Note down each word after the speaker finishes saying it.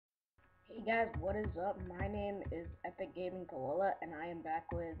Hey guys, what is up? My name is Epic Gaming Koala, and I am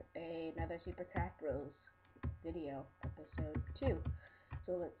back with another Super Craft Bros video, episode 2.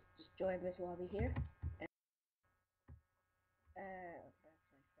 So let's just join this lobby here. And, that's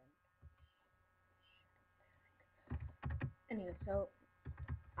my friend. Anyway, so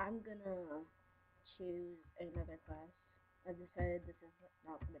I'm gonna choose another class. I decided this is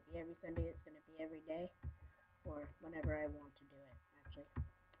not gonna be every Sunday, it's gonna be every day, or whenever I want to do it, actually.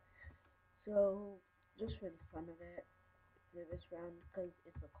 So, just for the fun of it, for this round, because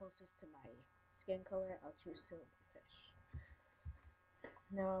it's the closest to my skin color, I'll choose silverfish.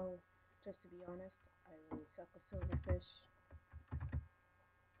 Now, just to be honest, I really suck with silverfish.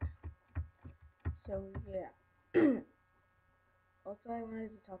 So yeah. Also, I wanted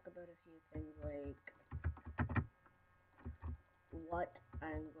to talk about a few things like what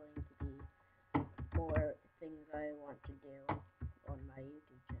I'm going to be, more things I want to do on my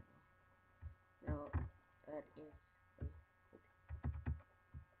YouTube channel. Now, that is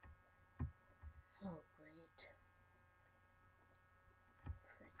oh great.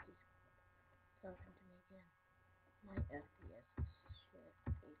 Frick, he's talking to me again. My FPS is shit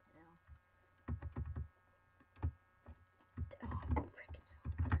right now. Oh, frickin'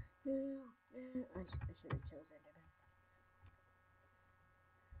 no. I should have chosen Enderman.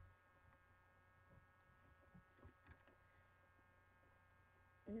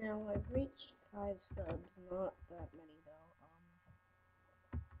 Now I've reached 5 subs, not that many though.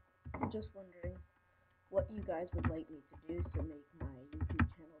 I'm just wondering what you guys would like me to do to make my YouTube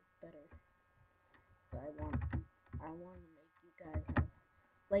channel better. So I want to make you guys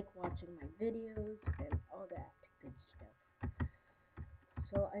like watching my videos and all that good stuff.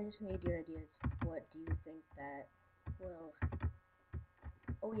 So I just need your ideas. What do you think that will?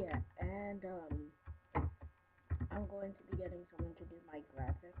 Oh yeah, and I'm going to be getting someone to do my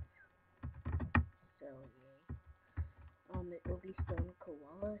graphics. So yay. It will be Stone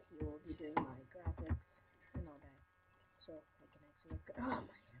Koala. He will be doing my graphics and all that. So I can actually look at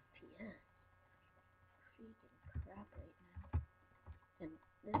my FPS. Freaking crap right now. And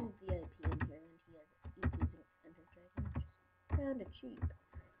this is VIP in here, and he's using Ender Dragon, which is kinda cheap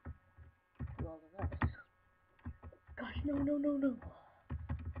to all of us. Gosh, no.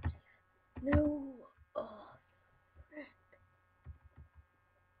 No! Oh, frick.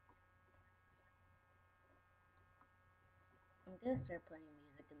 I'm gonna start playing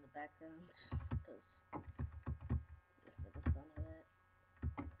music in the background, because just for the fun of it.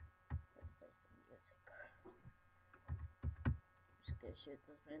 Let's play some music. Just gonna shoot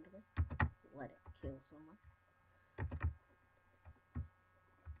this randomly. Let it kill someone.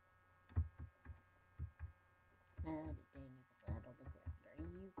 And it didn't even land on the ground. Are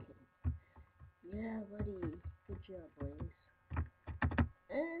you kidding? Yeah, buddy. Good job, boys.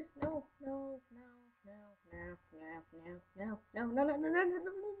 No.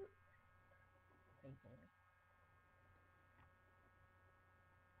 Are you kidding me?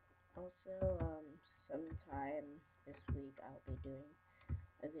 Also, sometime this week I'll be doing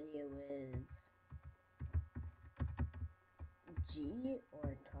a video with G or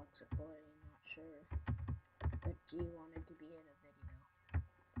Toxic Boy, not sure. But G wanted to be in a video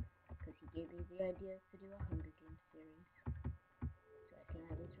because he gave me the idea to do a Hunger Games series, so I can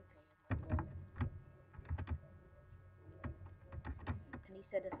at least repay him with one. And he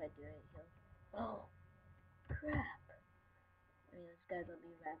said if I do it, he'll. Oh, crap! Anyways, guys, I'll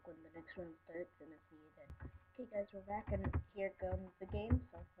be back when the next round starts, and if needed. Okay, guys, we're back, and here comes the game.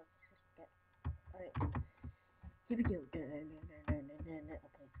 So let's just get. Alright, here we go. Okay.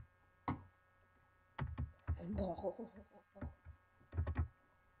 No.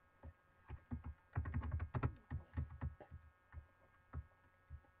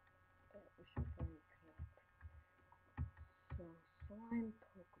 We should probably crap. So, slime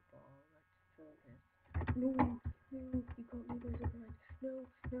Pokeball. Let's throw this. No, you caught me by surprise. No,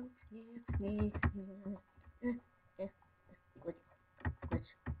 yeah.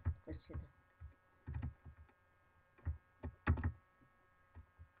 Glitch to the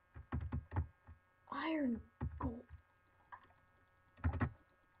iron gold.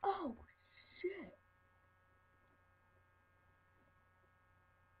 Oh, shit.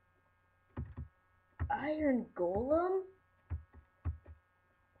 Iron Golem?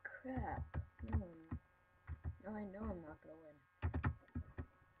 Crap. No, I know I'm not gonna win.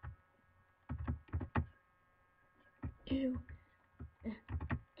 You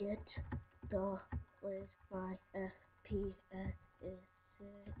get the place. My FPS is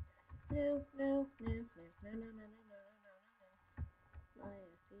sick. No. My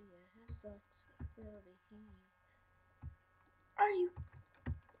FPS sucks really. Are you?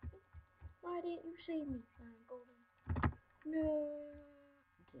 save me, golden. No.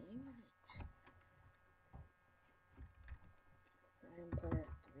 Dang it. I'm player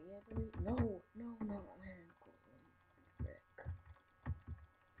 3, I believe. No, iron golem. Frick.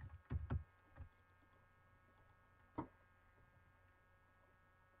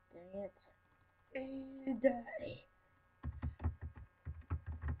 Dang it. Die.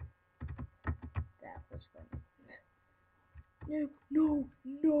 That was funny. No.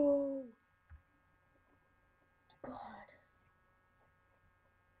 God.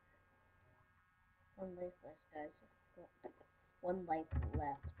 One life left, guys. One life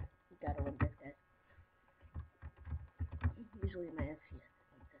left. You gotta win this, guys. Usually my FPS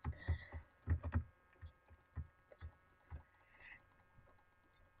isn't this bad.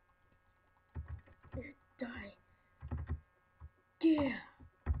 Die. Yeah.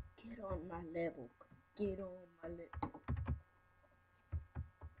 Get on my level. Get on my level.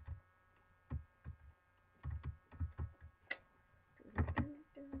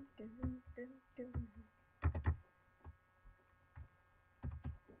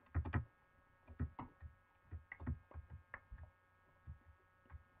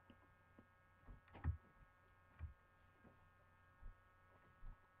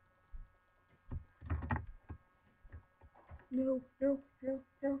 No.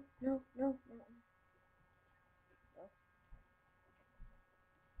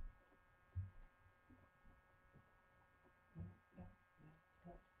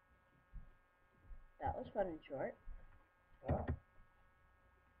 That was fun and short. Huh?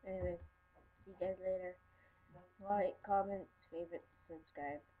 Anyways, see you guys later. Like, comment, favorite,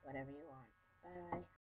 subscribe, whatever you want. Bye.